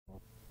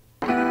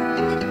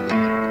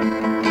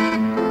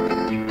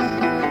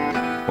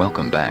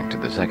Welcome back to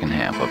the second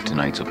half of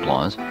tonight's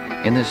applause.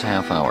 In this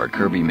half hour,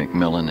 Kirby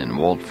McMillan and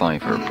Walt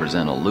Pfeiffer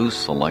present a loose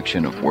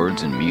selection of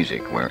words and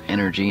music where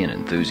energy and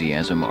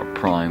enthusiasm are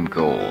prime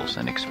goals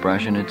and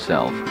expression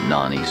itself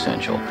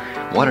non-essential.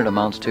 What it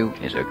amounts to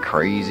is a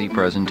crazy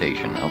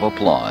presentation of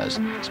applause,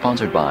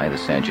 sponsored by the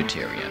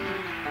Sagittarian.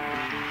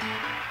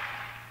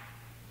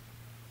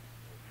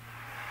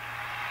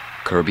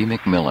 Kirby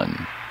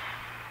McMillan.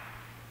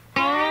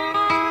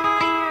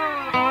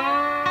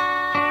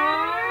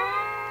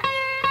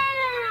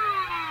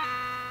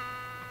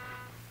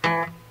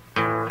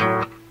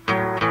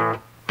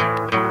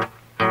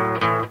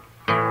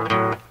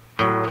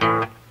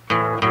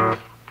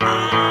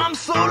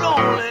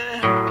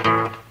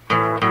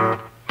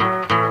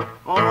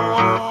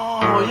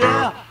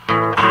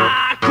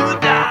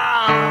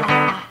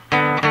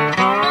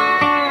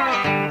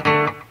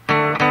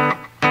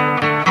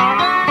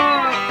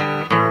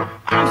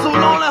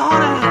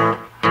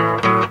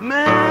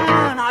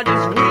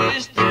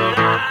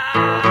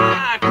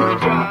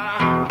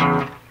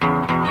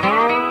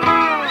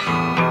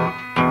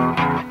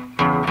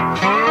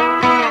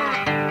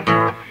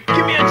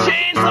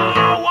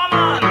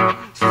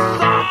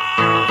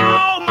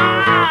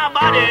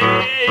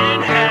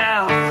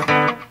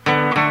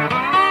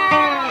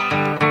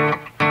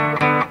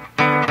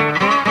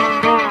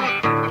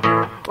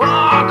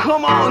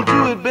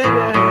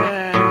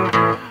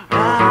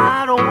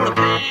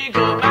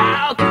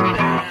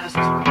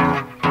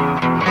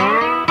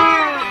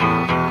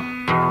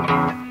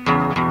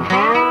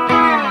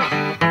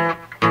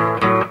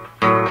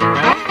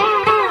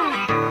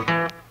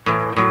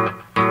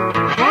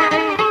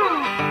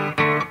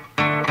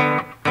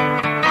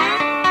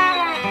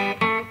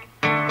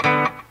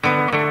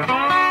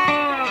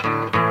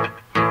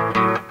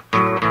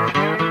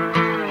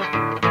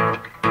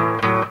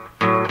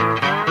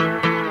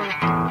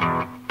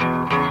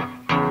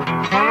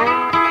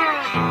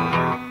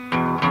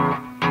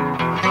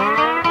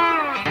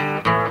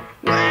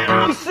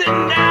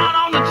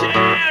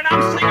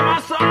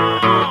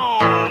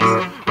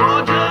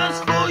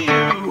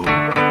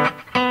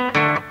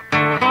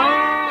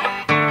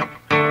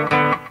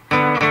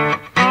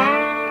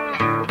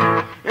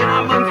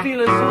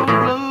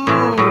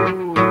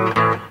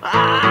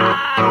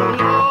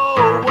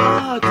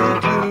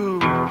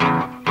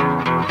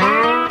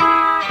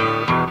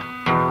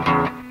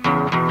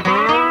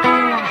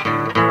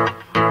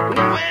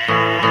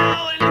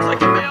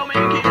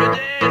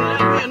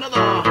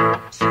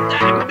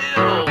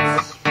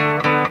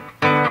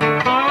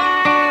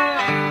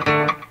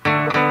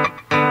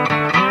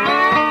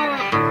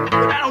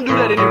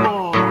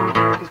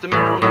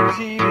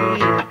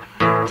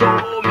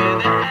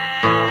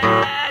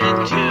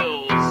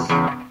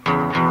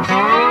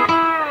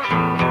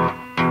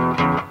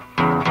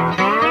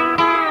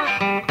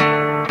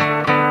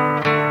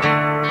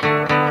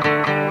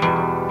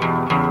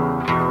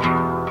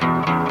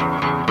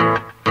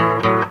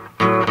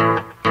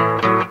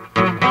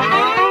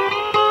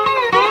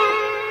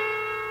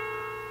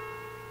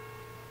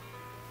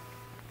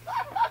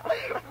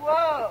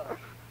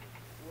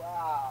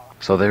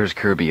 So there's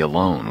Kirby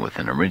alone with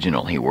an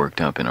original he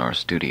worked up in our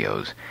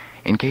studios.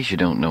 In case you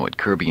don't know it,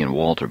 Kirby and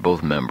Walt are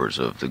both members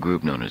of the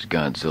group known as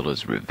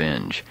Godzilla's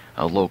Revenge,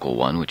 a local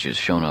one which has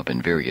shown up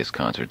in various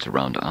concerts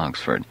around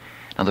Oxford.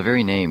 Now the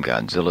very name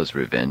Godzilla's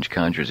Revenge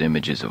conjures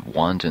images of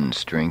wanton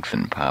strength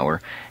and power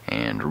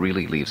and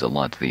really leaves a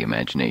lot to the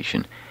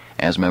imagination.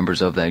 As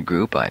members of that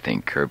group, I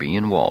think Kirby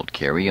and Walt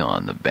carry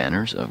on the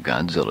banners of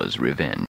Godzilla's Revenge.